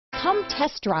Come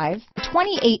test drive the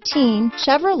 2018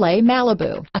 Chevrolet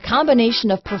Malibu, a combination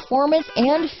of performance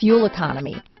and fuel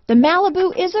economy. The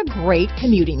Malibu is a great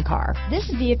commuting car. This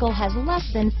vehicle has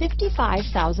less than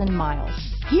 55,000 miles.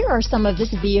 Here are some of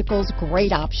this vehicle's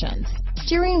great options: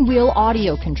 steering wheel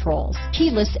audio controls,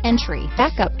 keyless entry,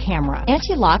 backup camera,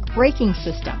 anti-lock braking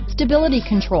system, stability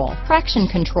control, traction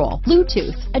control,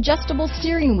 Bluetooth, adjustable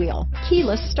steering wheel,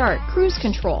 keyless start, cruise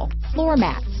control, floor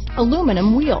mats,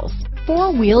 aluminum wheels,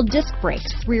 four-wheel disc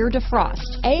brakes, rear defrost,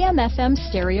 AM/FM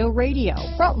stereo radio,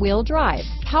 front-wheel drive,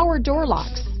 power door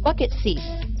locks, bucket seats,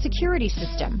 security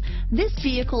system. This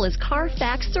vehicle is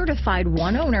Carfax certified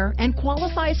one owner and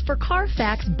qualifies for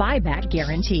Carfax buyback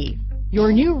guarantee.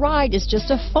 Your new ride is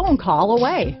just a phone call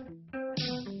away.